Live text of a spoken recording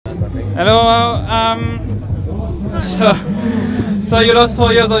Hello. So you lost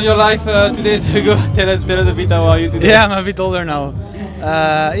 4 years of your life 2 days ago. Tell us a bit how are you today? Yeah, I'm a bit older now.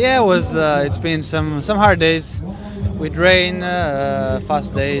 Yeah, it was. It's been some hard days with rain,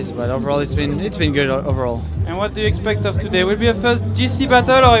 fast days, but overall it's been good overall. And what do you expect of today? Will it be a first GC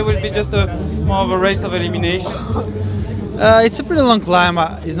battle or it will be just more of a race of elimination? It's a pretty long climb.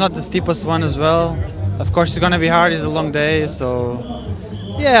 It's not the steepest one as well. Of course, it's gonna be hard. It's a long day, so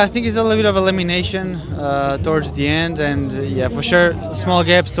yeah, I think it's a little bit of elimination towards the end, and yeah, for sure, small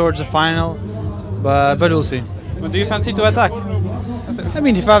gaps towards the final, but we'll see. But do you fancy to attack? I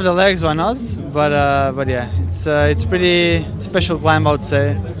mean, if I have the legs, why not? But yeah, it's pretty special climb, I would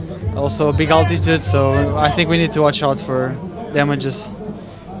say. Also big altitude, so I think we need to watch out for damages.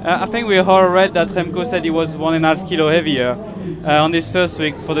 I think we all read that Remco said he was 1.5 kilo heavier on this first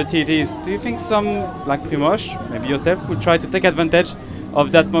week for the TTs. Do you think some, like Primož, maybe yourself, would try to take advantage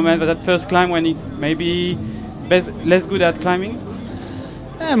of that moment, that first climb when he maybe less good at climbing?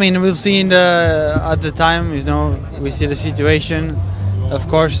 I mean, we'll see at the time. You know, we see the situation. Of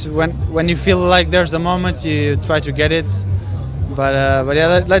course, when you feel like there's a moment, you try to get it. But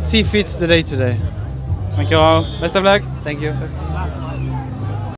yeah, let's see if it's the day today. Thank you all. Best of luck. Thank you.